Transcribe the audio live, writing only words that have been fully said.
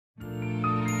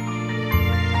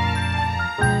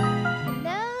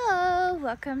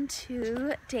welcome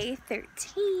to day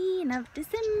 13 of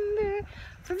December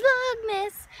for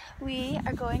Vlogmas. We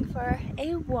are going for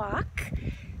a walk.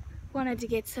 Wanted to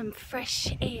get some fresh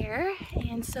air,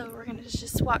 and so we're gonna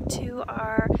just walk to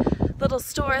our little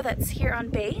store that's here on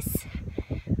base.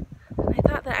 I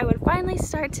thought that I would finally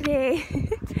start today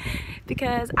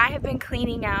because I have been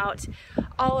cleaning out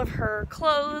all of her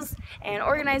clothes and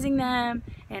organizing them,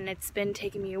 and it's been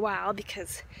taking me a while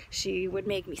because she would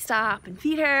make me stop and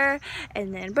feed her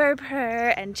and then burp her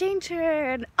and change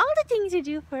her and all the things you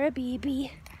do for a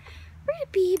baby. For a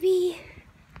baby.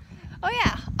 Oh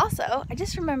yeah, also, I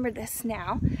just remembered this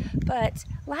now, but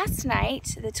last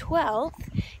night, the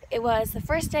 12th, it was the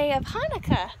first day of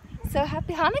Hanukkah. So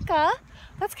happy Hanukkah.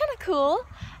 That's kind of cool.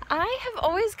 I have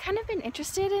always kind of been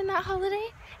interested in that holiday,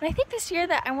 and I think this year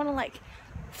that I want to like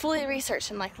fully research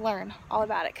and like learn all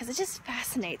about it because it just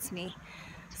fascinates me.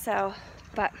 So,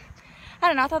 but I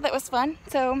don't know, I thought that was fun.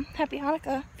 So happy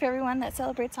Hanukkah for everyone that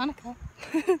celebrates Hanukkah.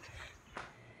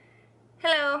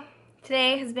 Hello.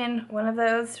 Today has been one of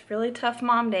those really tough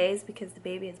mom days because the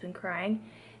baby has been crying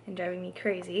and driving me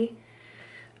crazy.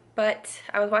 But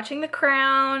I was watching The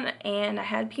Crown and I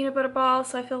had peanut butter balls,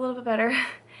 so I feel a little bit better.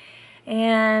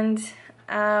 And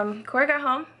Corey got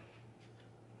home.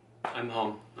 I'm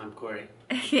home. I'm Corey.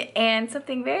 And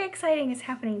something very exciting is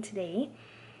happening today.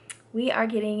 We are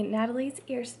getting Natalie's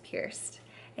ears pierced.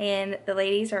 And the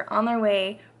ladies are on their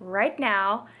way right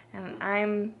now. And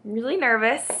I'm really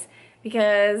nervous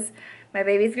because my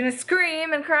baby's gonna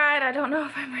scream and cry, and I don't know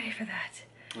if I'm ready for that.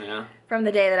 Yeah. From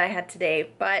the day that I had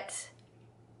today. But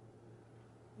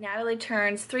Natalie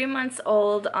turns 3 months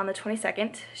old on the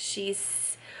 22nd.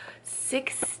 She's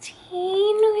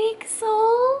 16 weeks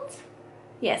old?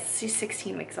 Yes, she's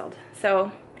 16 weeks old.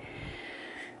 So,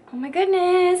 oh my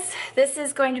goodness. This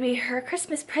is going to be her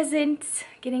Christmas present.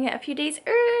 Getting it a few days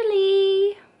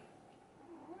early.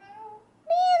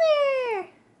 Neither.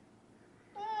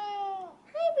 Hi,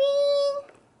 Bing.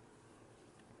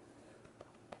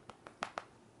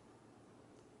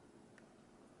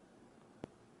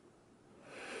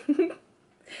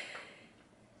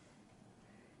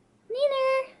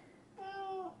 Neener.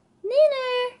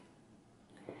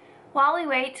 While we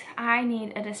wait, I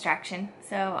need a distraction,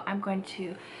 so I'm going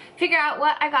to figure out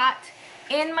what I got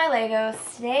in my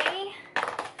Legos today.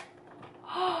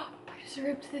 Oh, I just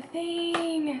ripped the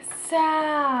thing.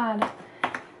 Sad.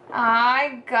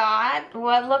 I got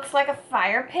what looks like a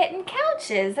fire pit and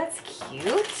couches. That's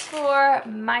cute. For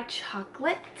my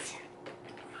chocolate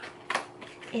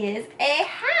is a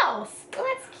house.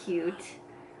 Oh, that's cute.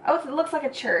 Oh, it looks like a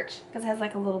church because it has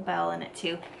like a little bell in it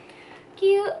too.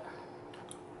 Cute.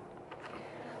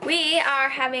 We are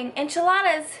having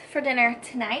enchiladas for dinner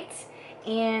tonight,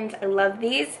 and I love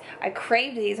these. I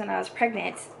craved these when I was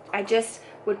pregnant. I just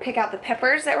would pick out the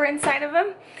peppers that were inside of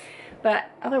them,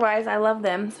 but otherwise I love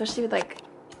them, especially with like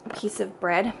a piece of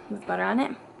bread with butter on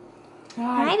it.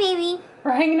 Hi, baby.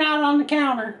 We're hanging out on the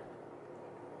counter,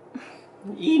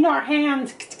 eating our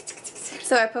hands.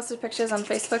 So I posted pictures on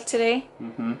Facebook today,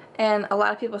 and a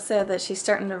lot of people said that she's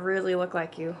starting to really look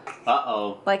like you.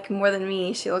 Uh-oh. Like more than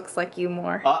me, she looks like you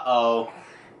more. Uh-oh.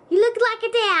 You look like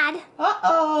a dad.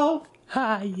 Uh-oh.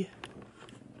 Hi.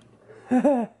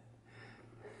 You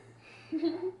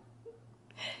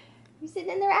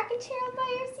sitting in the rocking chair all by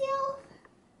yourself?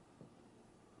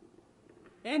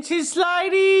 And she's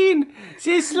sliding.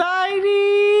 She's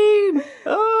sliding.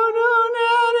 Oh no,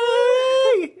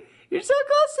 Natty. You're so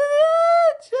close to the edge.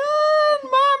 And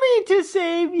Mommy to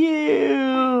save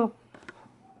you.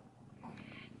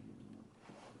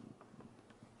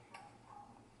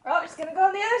 Oh, she's gonna go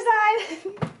on the other side.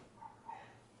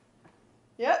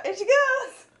 Yep, there she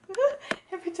goes.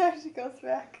 Every time she goes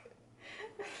back.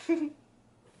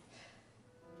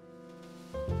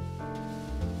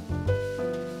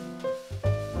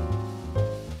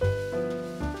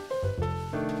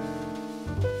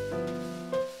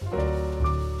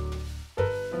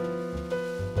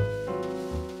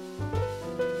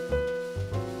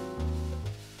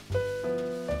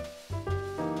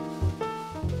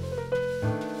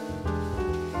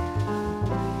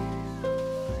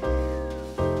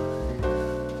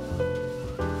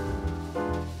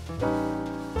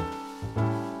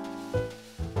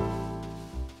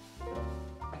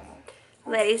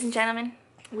 Ladies and gentlemen,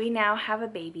 we now have a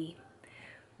baby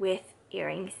with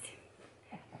earrings.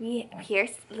 We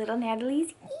pierced little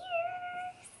Natalie's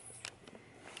ears.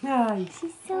 Hi.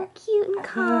 She's so cute and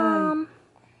calm.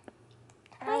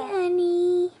 Hi,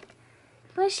 honey. You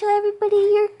want to show everybody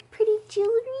your pretty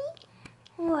jewelry?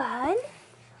 1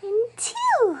 and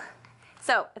 2.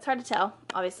 So, it's hard to tell,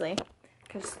 obviously,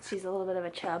 because she's a little bit of a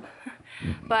chub.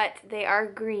 But they are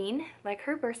green, like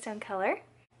her birthstone color.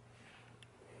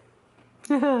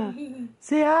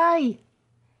 Say hi.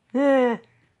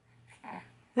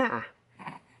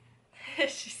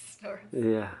 She snores.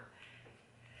 Yeah.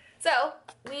 So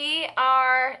we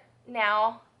are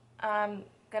now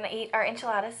gonna eat our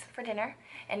enchiladas for dinner,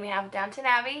 and we have Downton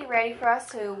Abbey ready for us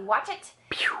to watch it.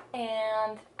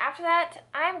 And after that,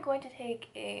 I'm going to take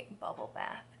a bubble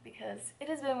bath because it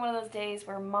has been one of those days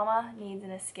where Mama needs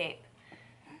an escape,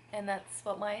 and that's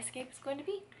what my escape is going to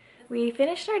be. We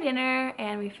finished our dinner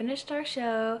and we finished our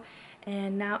show,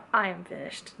 and now I am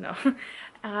finished. No,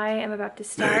 I am about to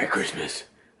start. Merry Christmas.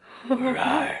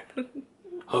 Hurrah.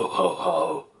 Ho, ho,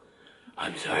 ho.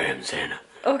 I'm sorry, I'm Santa.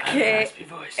 Okay. I have a raspy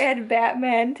voice. And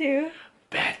Batman too.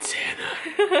 Bad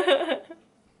Santa.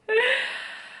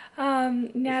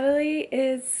 Natalie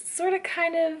is sort of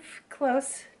kind of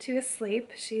close to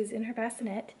asleep. She's in her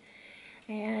bassinet.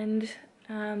 And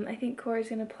I think Corey's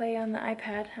going to play on the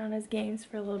iPad on his games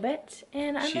for a little bit.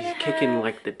 And I'm She's gonna kicking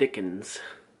like the Dickens.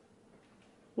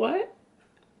 What?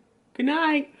 Good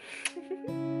night.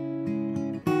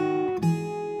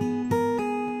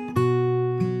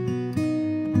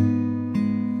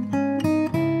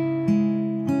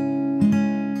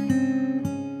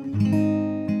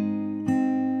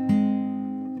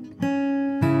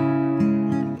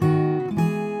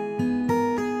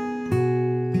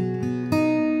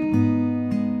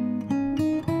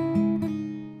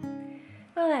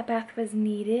 Well, that bath was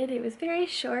needed. It was very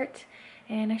short,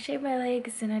 and I shaved my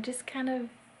legs, and I just kind of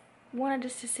wanted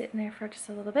just to sit in there for just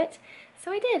a little bit.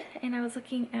 So I did, and I was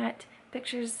looking at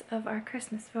pictures of our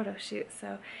Christmas photo shoot,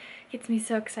 so it gets me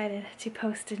so excited to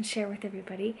post and share with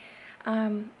everybody.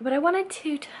 But I wanted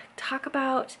to talk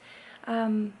about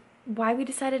why we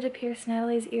decided to pierce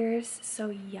Natalie's ears so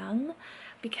young,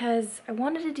 because I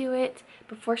wanted to do it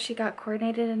before she got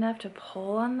coordinated enough to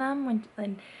pull on them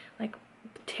and like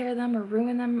tear them or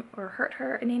ruin them or hurt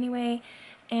her in any way.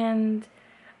 And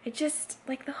it just,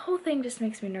 like, the whole thing just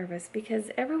makes me nervous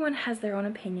because everyone has their own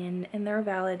opinion and they're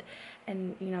valid,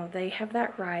 and you know, they have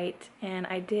that right. And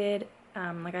I did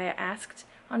like, I asked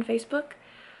on Facebook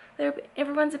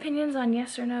everyone's opinions on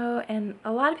yes or no, and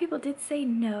a lot of people did say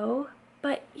no.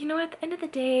 But you know, at the end of the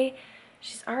day,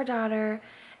 she's our daughter,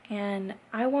 and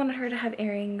I wanted her to have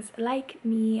earrings like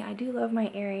me. I do love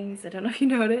my earrings. I don't know if you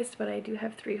noticed, but I do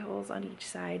have 3 holes on each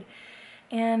side.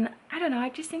 And I don't know, I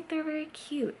just think they're very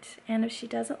cute. And if she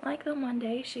doesn't like them one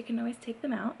day, she can always take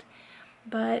them out.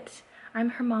 But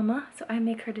I'm her mama, so I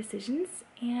make her decisions.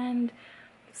 And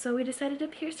so we decided to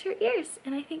pierce her ears,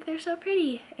 and I think they're so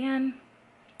pretty. And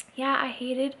yeah, I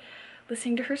hated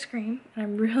listening to her scream, and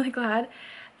I'm really glad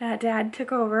that Dad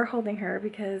took over holding her,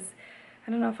 because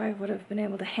I don't know if I would have been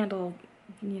able to handle,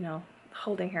 you know,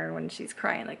 holding her when she's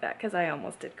crying like that, because I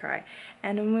almost did cry.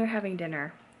 And when we were having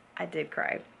dinner, I did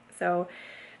cry. So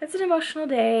it's an emotional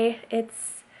day.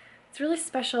 It's really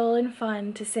special and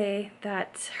fun to say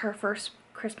that her first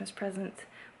Christmas present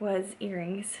was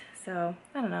earrings. So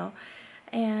I don't know.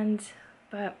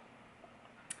 But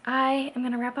I am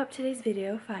gonna wrap up today's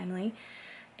video finally,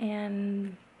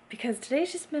 and because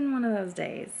today's just been one of those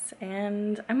days,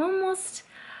 and I'm almost,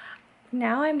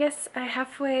 now I guess I'm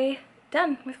halfway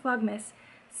done with Vlogmas,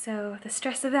 so the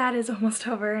stress of that is almost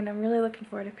over, and I'm really looking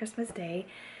forward to Christmas Day.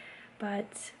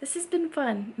 But this has been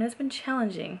fun, and it's been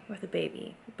challenging with a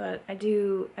baby, but I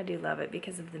do love it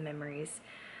because of the memories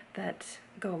that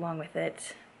go along with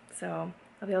it. So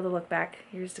I'll be able to look back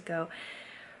years ago.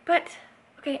 But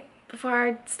okay, before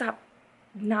I stop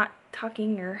not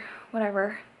talking or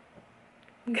whatever,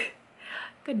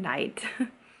 good night.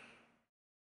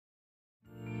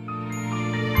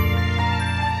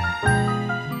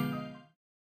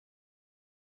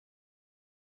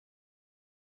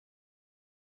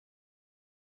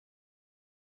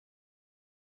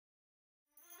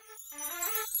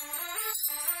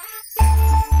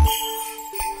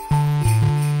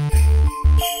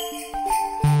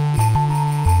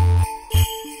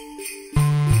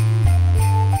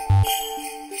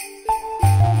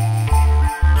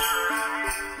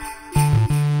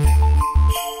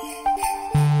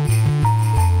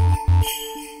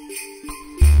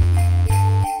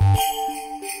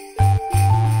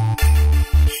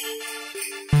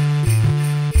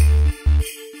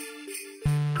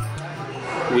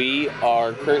 We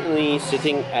are currently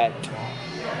sitting at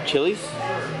Chili's.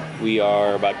 We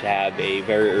are about to have a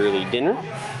very early dinner.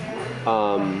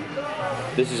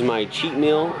 This is my cheat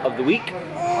meal of the week.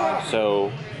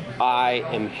 So I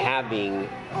am having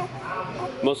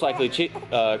most likely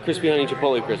crispy honey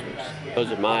chipotle crispers. Those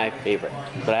are my favorite,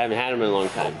 but I haven't had them in a long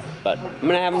time. But I'm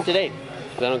gonna have them today.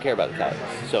 because I don't care about the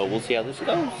calories. So we'll see how this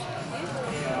goes.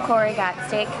 Corey got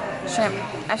steak, shrimp,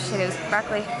 mashed potatoes,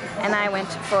 broccoli, and I went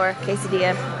for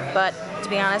quesadilla. But to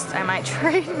be honest, I might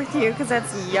trade with you because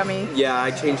that's yummy. Yeah,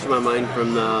 I changed my mind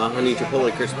from the honey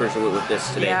chipotle crispers and went with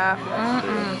this today.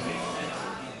 Yeah.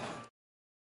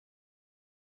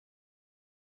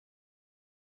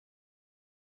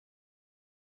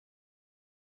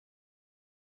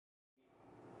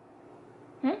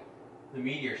 The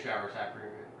meteor shower's happening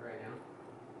right now.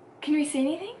 Can we see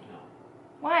anything? No.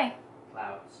 Why?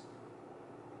 Clouds.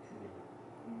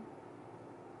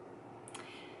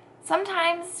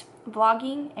 Sometimes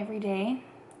vlogging every day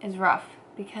is rough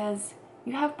because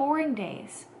you have boring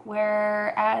days.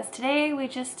 Whereas today we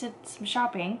just did some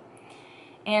shopping,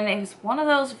 and it was one of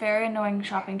those very annoying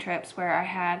shopping trips where I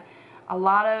had a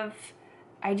lot of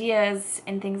ideas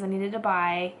and things I needed to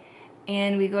buy,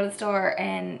 and we go to the store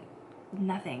and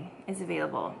nothing is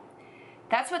available.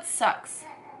 That's what sucks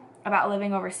about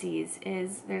living overseas,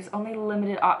 is there's only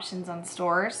limited options on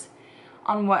stores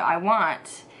on what I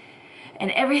want. And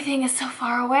everything is so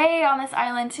far away on this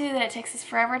island too that it takes us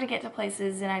forever to get to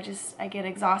places, and I get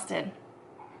exhausted.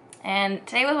 And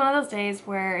today was one of those days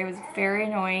where it was very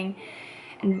annoying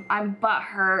and I'm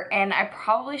butthurt, and I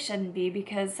probably shouldn't be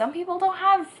because some people don't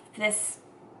have this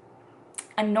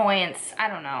annoyance, I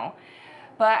don't know.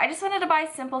 But I just wanted to buy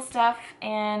simple stuff,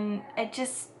 and it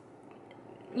just,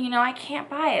 you know, I can't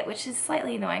buy it, which is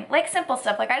slightly annoying. Like simple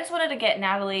stuff, like I just wanted to get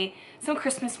Natalie some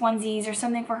Christmas onesies or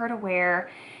something for her to wear.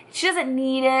 She doesn't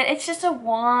need it, it's just a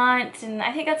want, and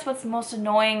I think that's what's most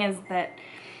annoying is that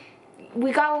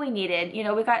we got what we needed. You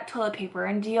know, we got toilet paper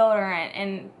and deodorant,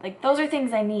 and like those are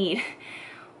things I need.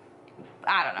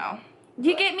 I don't know.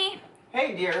 You get me?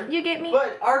 Hey dear. You get me?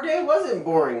 But our day wasn't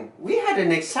boring. We had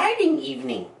an exciting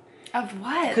evening. Of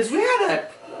what? Because we had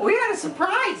a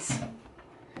surprise.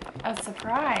 A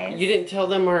surprise? You didn't tell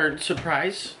them our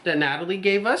surprise that Natalie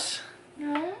gave us?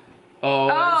 No. Oh,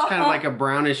 it's kind of like a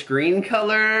brownish green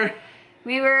color.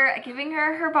 We were giving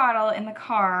her her bottle in the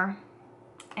car,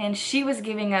 and she was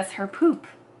giving us her poop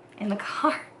in the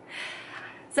car.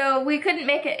 So we couldn't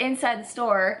make it inside the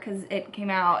store because it came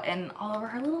out and all over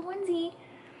her little onesie.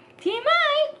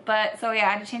 TMI! But so yeah, I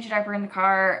had to change a diaper in the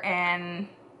car, and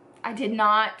I did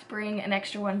not bring an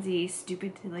extra onesie,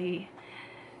 stupidly.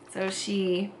 So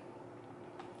she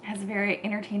has a very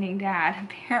entertaining dad,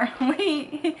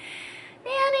 apparently.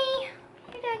 Nanny,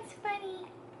 your dad's funny.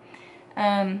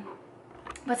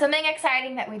 But something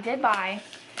exciting that we did buy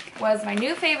was my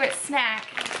new favorite snack,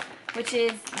 which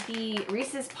is the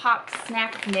Reese's Pop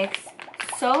Snack Mix.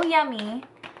 So yummy.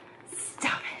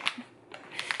 Stop it.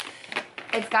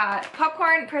 It's got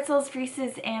popcorn, pretzels,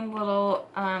 Reese's, and little,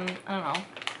 I don't know,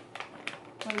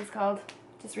 what are these called?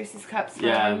 Just Reese's Cups,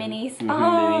 yeah, minis.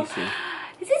 Minis, yeah.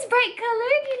 Is this bright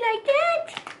color? Do you like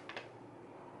that?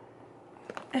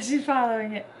 She's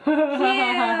following it. Cute.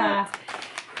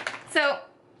 So,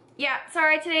 yeah,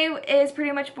 sorry, today is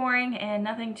pretty much boring and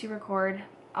nothing to record.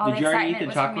 All Did the you already excitement eat the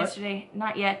was chocolate? from yesterday.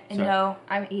 Not yet. And Sorry. no,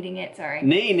 I'm eating it, sorry.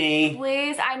 Nene.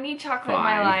 Please, I need chocolate in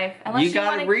Fine. my life. Unless You got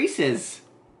wanna... a Reese's.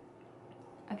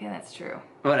 Okay, that's true.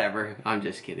 Whatever. I'm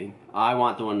just kidding. I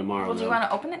want the one tomorrow. Well, do you though. want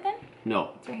to open it then?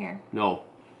 No. It's right here. No.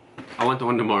 I want the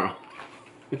one tomorrow.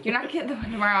 You're not getting the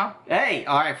one tomorrow. Hey,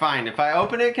 alright, fine. If I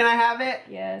open it, can I have it?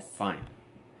 Yes. Fine.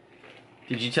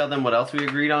 Did you tell them what else we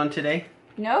agreed on today?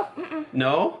 Nope. Mm-mm.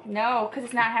 No? No, because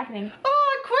it's not happening.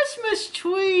 Oh, a Christmas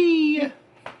tree!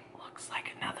 Looks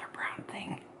like another brown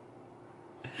thing.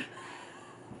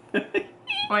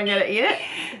 Want to eat it?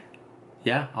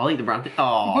 Yeah, I'll eat the brown thing.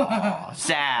 Oh,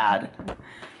 sad.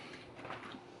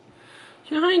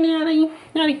 Hi, Natty.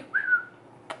 Natty.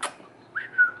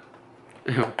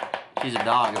 She's a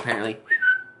dog, apparently.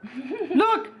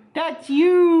 Look, that's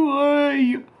you.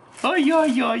 Oy. Oy,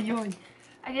 oy, oy, oy.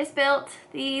 I just built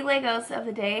the Legos of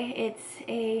the day. It's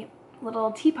a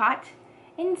little teapot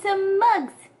and some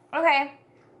mugs. Okay.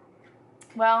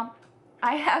 Well,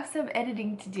 I have some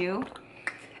editing to do,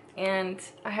 and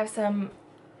I have some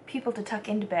people to tuck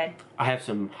into bed. I have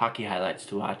some hockey highlights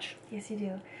to watch. Yes, you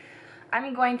do.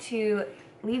 I'm going to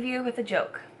leave you with a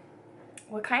joke.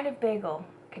 What kind of bagel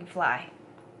can fly?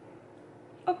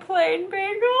 A plain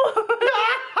bagel.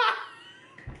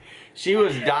 She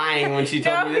was dying when she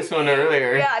told me this one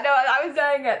earlier. Yeah, no, I was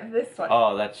dying at this one.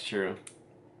 Oh, that's true.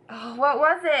 Oh, what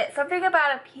was it? Something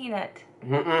about a peanut.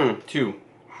 Two.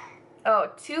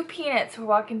 Oh, 2 peanuts were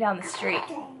walking down the street.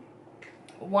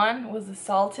 One was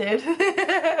assaulted.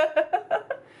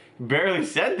 Barely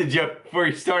said the joke before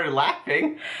you started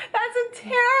laughing. That's a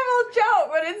terrible joke,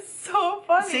 but it's so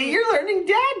funny. See, you're learning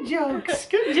dad jokes.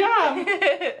 Good job.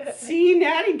 See,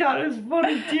 Natty thought it was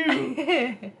funny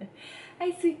too. Hi,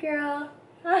 sweet girl.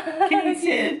 Can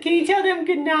you tell them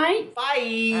good night?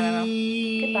 Bye.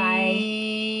 Goodbye.